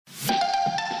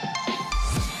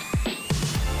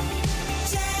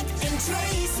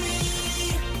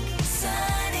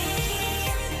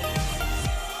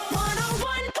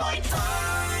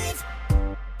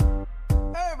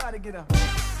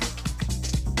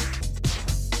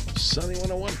Sunny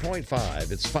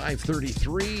 101.5. It's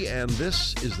 5:33, and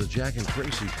this is the Jack and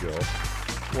Traci Show.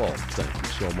 Well, thank you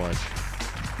so much.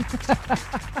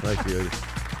 Thank you.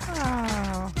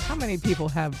 Oh, how many people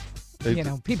have,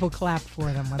 people clap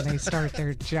for them when they start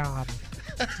their job?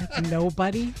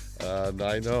 Nobody?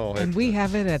 I know. And we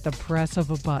have it at the press of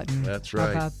a button. That's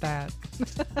right. How about that?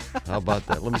 How about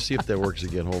that? Let me see if that works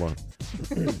again. Hold on.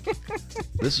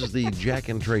 This is the Jack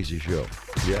and Traci Show.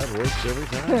 Yeah, it works every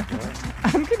time. Right.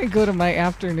 I'm going to go to my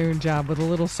afternoon job with a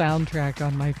little soundtrack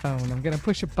on my phone. I'm going to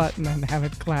push a button and have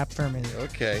it clap for me.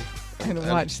 Okay. And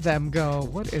watch them go,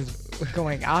 what is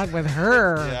going on with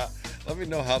her? Yeah. Let me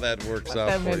know how that works Let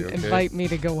out them for you, okay? invite me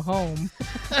to go home.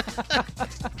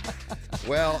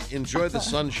 Well, enjoy the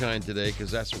sunshine today because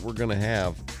that's what we're going to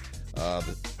have.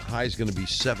 The high is going to be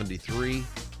 73,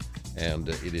 and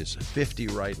it is 50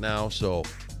 right now. So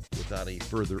without any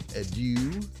further ado,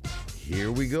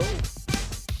 here we go.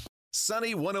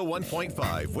 Sunny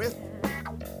 101.5 with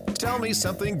Tell Me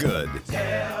Something Good.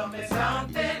 Tell me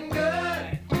something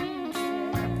good.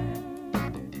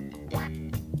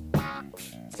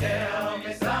 Tell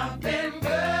me something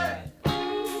good.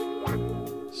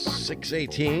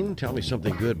 618, Tell Me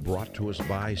Something Good, brought to us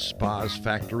by Spa's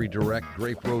Factory Direct,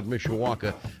 Grape Road,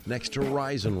 Mishawaka, next to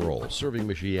Rise and Roll, serving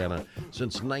Michiana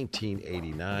since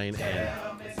 1989.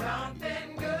 Tell me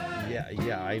something good.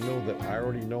 Yeah, I know that. I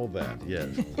already know that,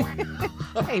 yes.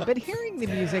 Hey, but hearing the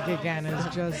music again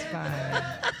is just fun.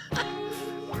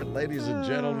 And ladies and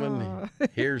gentlemen,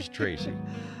 here's Traci.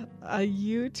 A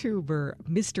YouTuber,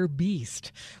 Mr.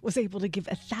 Beast, was able to give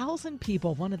 1,000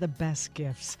 people one of the best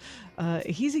gifts.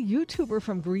 He's a YouTuber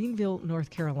from Greenville, North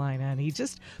Carolina, and he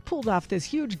just pulled off this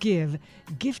huge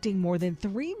gifting more than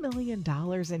 $3 million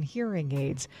in hearing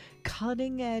aids,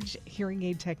 cutting-edge hearing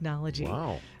aid technology.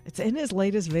 Wow. It's in his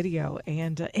latest video,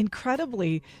 and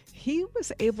incredibly, he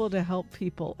was able to help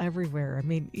people everywhere. I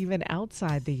mean, even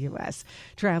outside the U.S.,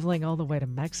 traveling all the way to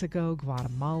Mexico,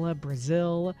 Guatemala,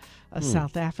 Brazil,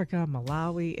 South Africa,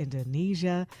 Malawi,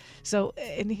 Indonesia. So,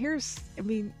 and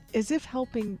as if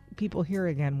helping people hear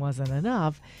again wasn't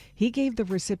enough, he gave the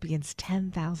recipients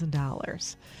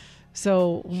 $10,000.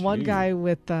 So one guy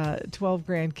with 12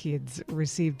 grandkids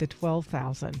received the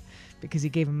 $12,000 because he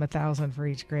gave him $1,000 for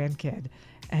each grandkid.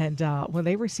 And when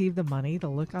they received the money, the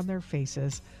look on their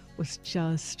faces was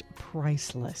just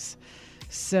priceless.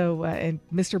 So, and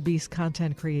Mr. Beast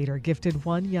content creator gifted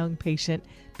one young patient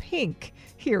pink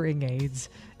hearing aids,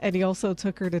 and he also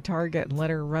took her to Target and let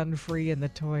her run free in the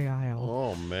toy aisle.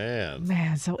 Oh,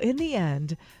 man. So in the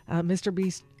end, Mr.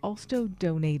 Beast also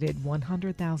donated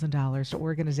 $100,000 to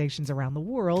organizations around the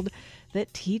world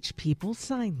that teach people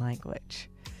sign language.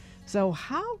 So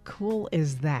how cool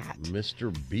is that?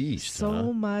 Mr. Beast,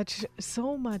 So much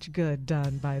good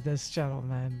done by this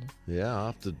gentleman. Yeah, I'll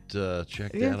have to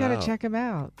check that out. You've got to check him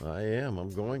out. I am.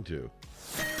 I'm going to.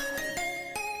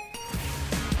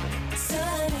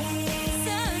 Sunny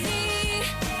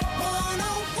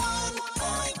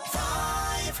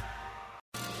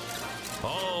 101.5.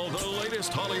 All the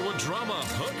latest Hollywood drama,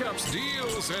 hookups,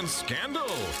 deals, and scandal.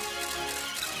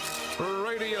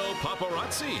 Radio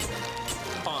Paparazzi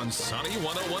on Sunny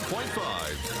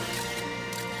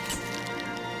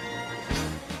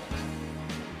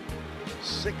 101.5.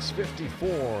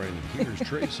 6:54, and here's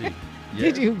Traci. Yeah.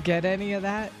 Did you get any of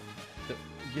that?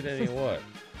 Get any of what?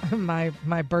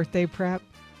 my birthday prep?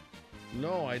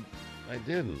 No, I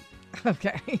didn't.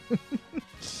 Okay.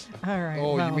 All right.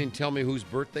 Oh, well, you mean tell me whose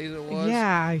birthday it was?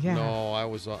 Yeah. No, I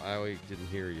didn't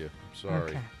hear you.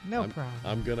 Sorry. Okay, no problem.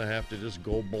 I'm going to have to just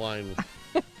go blind.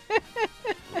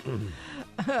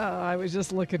 I was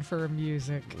just looking for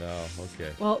music. No,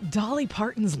 okay. Well, Dolly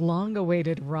Parton's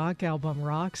long-awaited rock album,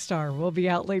 Rockstar, will be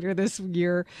out later this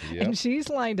year. Yep. And she's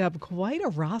lined up quite a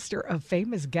roster of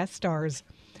famous guest stars.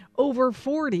 Over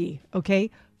 40, okay?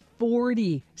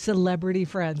 40 celebrity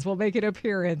friends will make an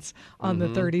appearance on the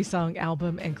 30-song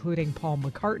album, including Paul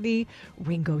McCartney,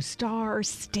 Ringo Starr,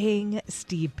 Sting,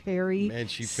 Steve Perry, Man,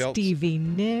 she felt Stevie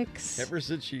Nicks. Ever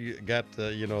since she got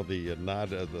the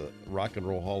nod of the Rock and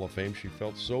Roll Hall of Fame, she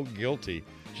felt so guilty.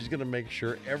 She's going to make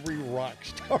sure every rock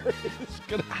star is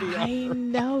going to be I on her.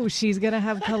 know. She's going to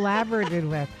have collaborated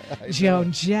with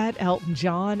Joan Jett, Elton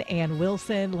John, Ann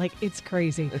Wilson. Like, it's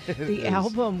crazy. The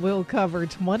album will cover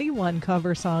 21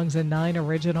 cover songs and 9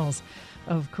 originals.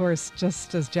 Of course,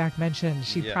 just as Jack mentioned,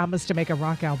 she promised to make a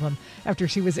rock album after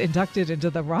she was inducted into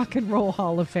the Rock and Roll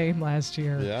Hall of Fame last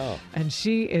year. Yeah. And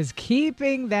she is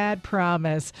keeping that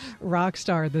promise.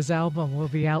 Rockstar, this album will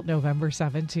be out November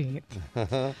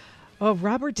 17th. Well,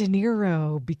 Robert De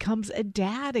Niro becomes a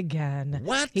dad again.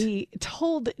 What? He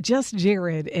told Just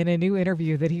Jared in a new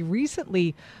interview that he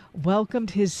recently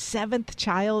welcomed his 7th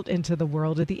child into the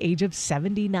world at the age of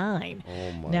 79.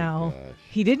 Oh, my Now, gosh.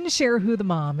 he didn't share who the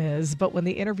mom is, but when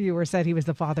the interviewer said he was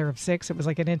the father of 6, it was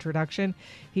like an introduction.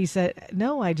 He said,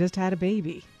 "No, I just had a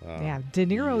baby." Yeah, De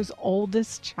Niro's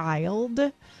oldest child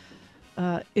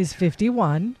is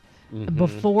 51.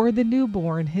 Before the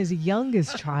newborn, his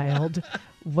youngest child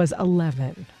was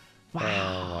 11. Wow.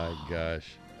 Oh, my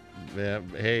gosh. Man,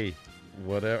 hey,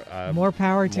 whatever. More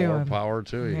power to more him. power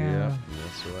to you. Yeah. Yeah.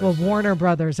 That's what Well, I say. Warner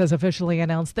Brothers has officially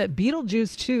announced that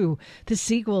Beetlejuice 2, the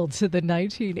sequel to the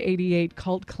 1988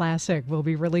 cult classic, will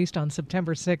be released on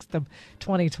September 6th of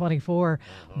 2024.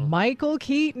 Michael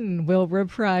Keaton will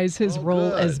reprise his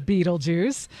role as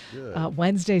Beetlejuice.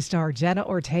 Wednesday star Jenna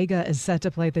Ortega is set to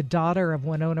play the daughter of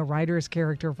Winona Ryder's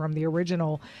character from the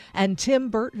original, and Tim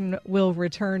Burton will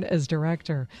return as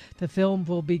director. The film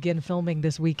will begin filming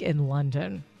this week in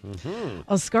London.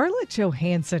 Scarlett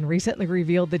Johansson recently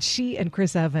revealed that she and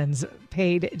Chris Evans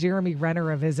paid Jeremy Renner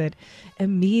a visit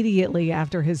immediately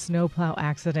after his snowplow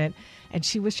accident, and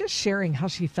she was just sharing how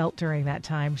she felt during that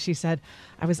time. She said,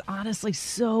 "I was honestly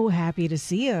so happy to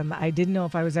see him. I didn't know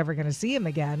if I was ever going to see him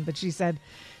again," but she said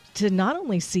to not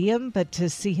only see him, but to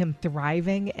see him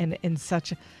thriving and in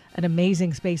such an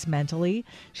amazing space mentally.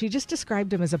 She just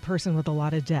described him as a person with a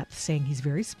lot of depth, saying he's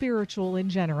very spiritual in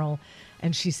general.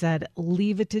 And she said,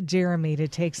 leave it to Jeremy to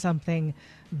take something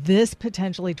this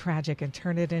potentially tragic and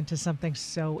turn it into something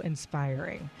so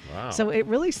inspiring. Wow. So it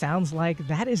really sounds like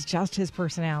that is just his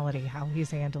personality, how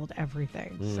he's handled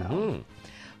everything. So.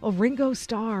 Well, Ringo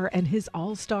Starr and his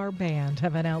all-star band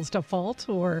have announced a fall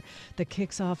tour that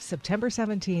kicks off September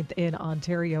 17th in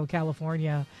Ontario,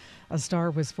 California.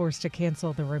 Starr was forced to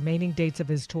cancel the remaining dates of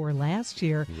his tour last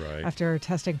year after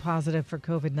testing positive for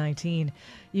COVID-19.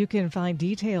 You can find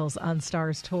details on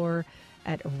Starr's tour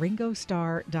at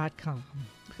ringostarr.com.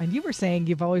 And you were saying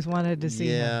you've always wanted to see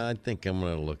him. Yeah, I think I'm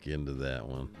going to look into that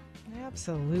one.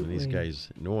 Absolutely. These guys,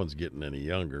 no one's getting any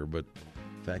younger, but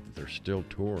the fact that they're still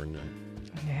touring,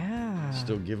 Yeah.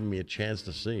 still giving me a chance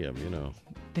to see them, you know.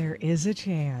 There is a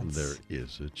chance. There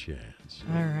is a chance.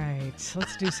 All right.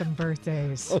 Let's do some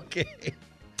birthdays. Okay.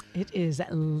 It is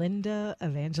Linda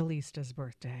Evangelista's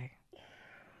birthday.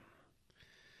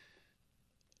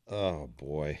 Oh,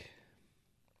 boy.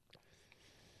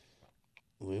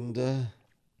 Linda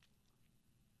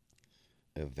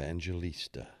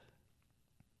Evangelista.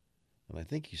 And I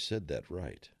think you said that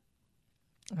right.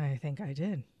 I think I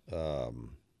did. I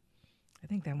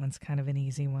think that one's kind of an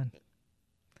easy one.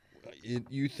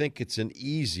 You think it's an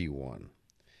easy one?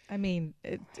 I mean,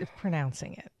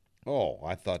 pronouncing it. Oh,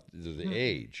 I thought the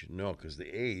age. No, because the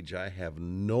age, I have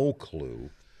no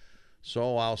clue.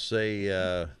 So I'll say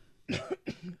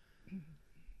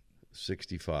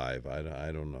 65.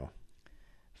 I don't know.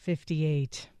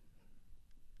 58.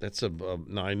 That's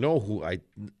now I know who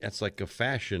that's like a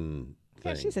fashion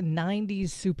thing. Yeah, she's a 90s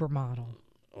supermodel.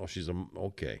 Oh, she's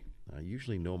okay. I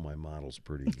usually know my models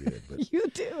pretty good, but You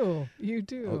do. You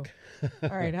do. Okay. All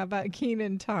right. How about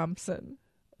Kenan Thompson?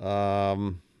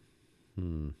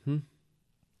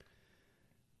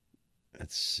 Let's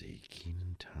see.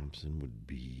 Kenan Thompson would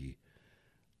be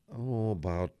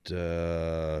about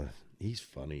he's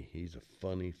funny. He's a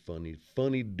funny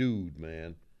dude,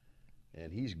 man.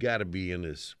 And he's got to be in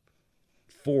his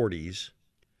 40s.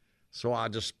 So I'll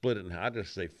just split it. I'll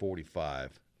just say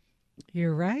 45.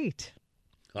 You're right.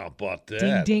 How about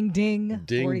that? Ding, ding, ding.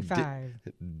 Ding, 45.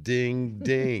 Ding,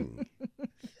 ding.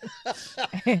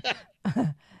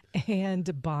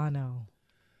 And Bono.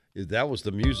 That was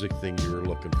the music thing you were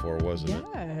looking for, wasn't it?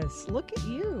 Yes. Look at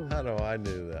you. How do I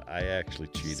knew that? I actually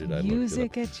cheated. I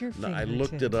Music looked it up. at your No, I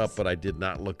fingertips. looked it up, but I did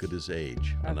not look at his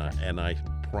age, and I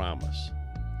promise.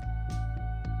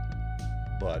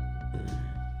 But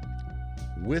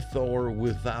with or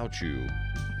without you,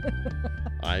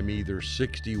 I'm either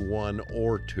 61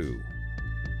 or 2.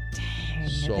 Dang,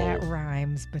 So- that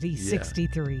rhymes, but he's Yeah.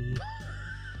 63.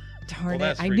 Darn Well, it.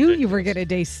 that's I knew you were ridiculous.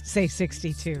 going to say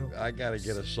 62. I got to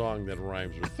get a song that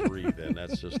rhymes with 3, then.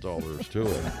 That's just all there is to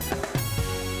it.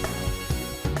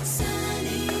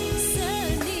 Sunny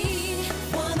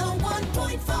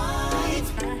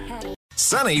 101.5.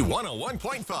 Sunny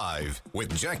 101.5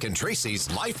 with Jack and Tracy's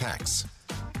Life Hacks.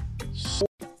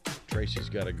 Tracy's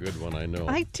got a good one, I know.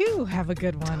 I do have a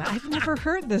good one. I've never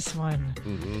heard this one.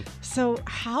 So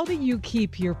how do you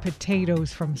keep your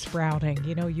potatoes from sprouting?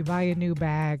 You know, you buy a new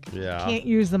bag. Yeah. Can't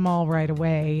use them all right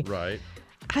away. Right.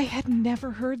 I had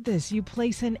never heard this. You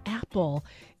place an apple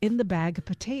in the bag of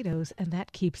potatoes, and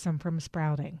that keeps them from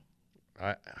sprouting.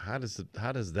 How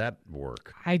does that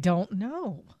work? I don't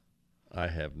know.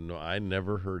 I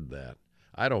never heard that.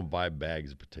 I don't buy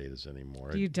bags of potatoes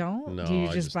anymore. You don't? No. Do you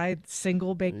just buy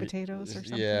single baked potatoes or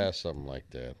something? Yeah, something like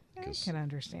that. I can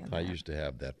understand that. I used to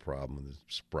have that problem with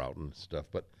sprouting and stuff,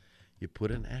 but you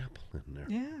put an apple in there.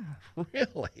 Yeah.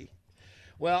 Really?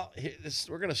 Well,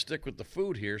 we're going to stick with the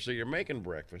food here. So you're making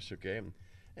breakfast, okay?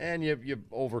 And you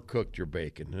overcooked your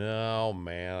bacon. Oh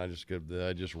man, I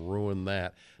just ruined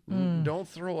that. Don't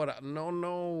throw it out.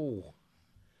 No.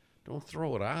 Don't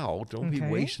throw it out. Don't be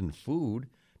wasting food.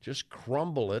 Just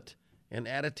crumble it and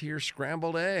add it to your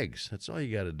scrambled eggs. That's all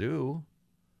you got to do.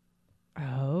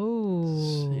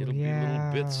 Oh, It'll be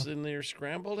little bits in your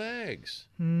scrambled eggs.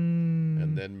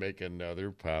 And then make another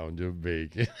pound of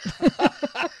bacon.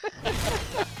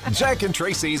 Jack and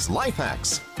Traci's Life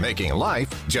Hacks, making life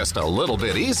just a little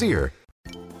bit easier.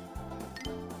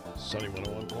 Sunny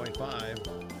 101.5,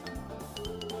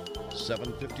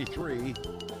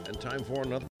 7:53, and time for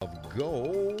another of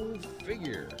Go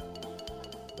Figure.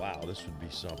 Wow, this would be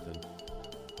something.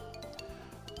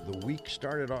 The week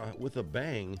started with a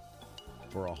bang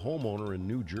for a homeowner in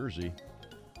New Jersey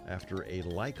after a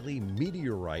likely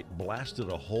meteorite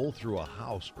blasted a hole through a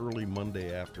house early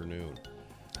Monday afternoon.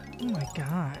 Oh my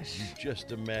gosh. You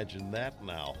just imagine that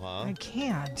now, huh? I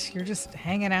can't. You're just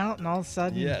hanging out and all of a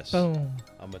sudden, Yes. boom.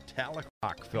 A metallic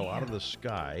rock fell out of the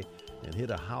sky and hit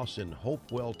a house in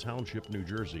Hopewell Township, New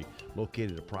Jersey,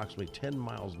 located approximately 10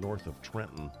 miles north of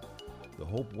Trenton. The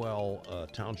Hopewell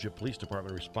Township Police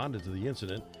Department responded to the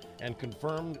incident and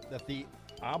confirmed that the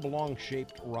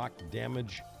oblong-shaped rock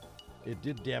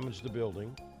did damage the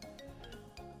building.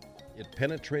 It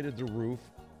penetrated the roof,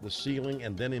 the ceiling,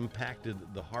 and then impacted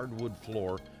the hardwood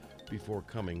floor before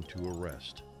coming to a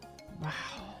rest. Wow.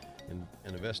 An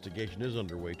investigation is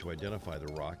underway to identify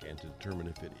the rock and to determine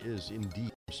if it is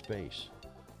indeed from space.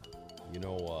 You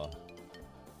know,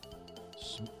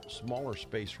 smaller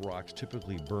space rocks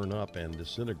typically burn up and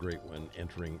disintegrate when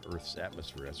entering Earth's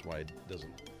atmosphere. That's why it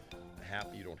doesn't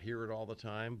happen. You don't hear it all the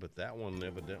time, but that one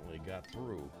evidently got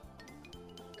through.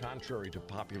 Contrary to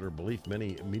popular belief,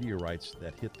 many meteorites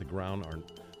that hit the ground are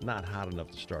not hot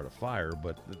enough to start a fire,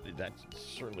 but that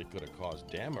certainly could have caused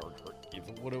damage.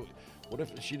 What if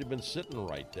she'd have been sitting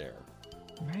right there?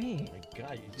 Right. My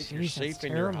God, you think Jeez, you're safe that's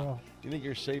in your terrible. house? You think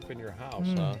you're safe in your house,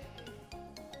 huh?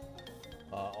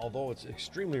 Although it's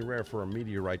extremely rare for a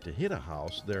meteorite to hit a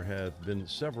house, there have been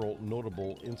several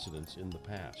notable incidents in the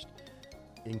past,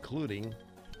 including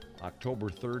October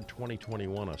 3rd,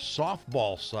 2021, a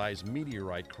softball-sized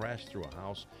meteorite crashed through a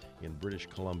house in British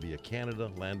Columbia, Canada,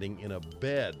 landing in a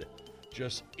bed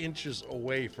just inches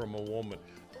away from a woman.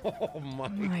 Oh,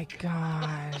 my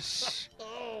gosh.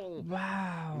 Oh,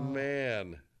 wow.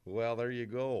 man. Well, there you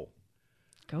go.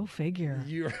 Go figure.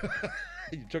 You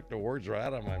took the words right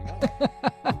out of my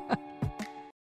mouth.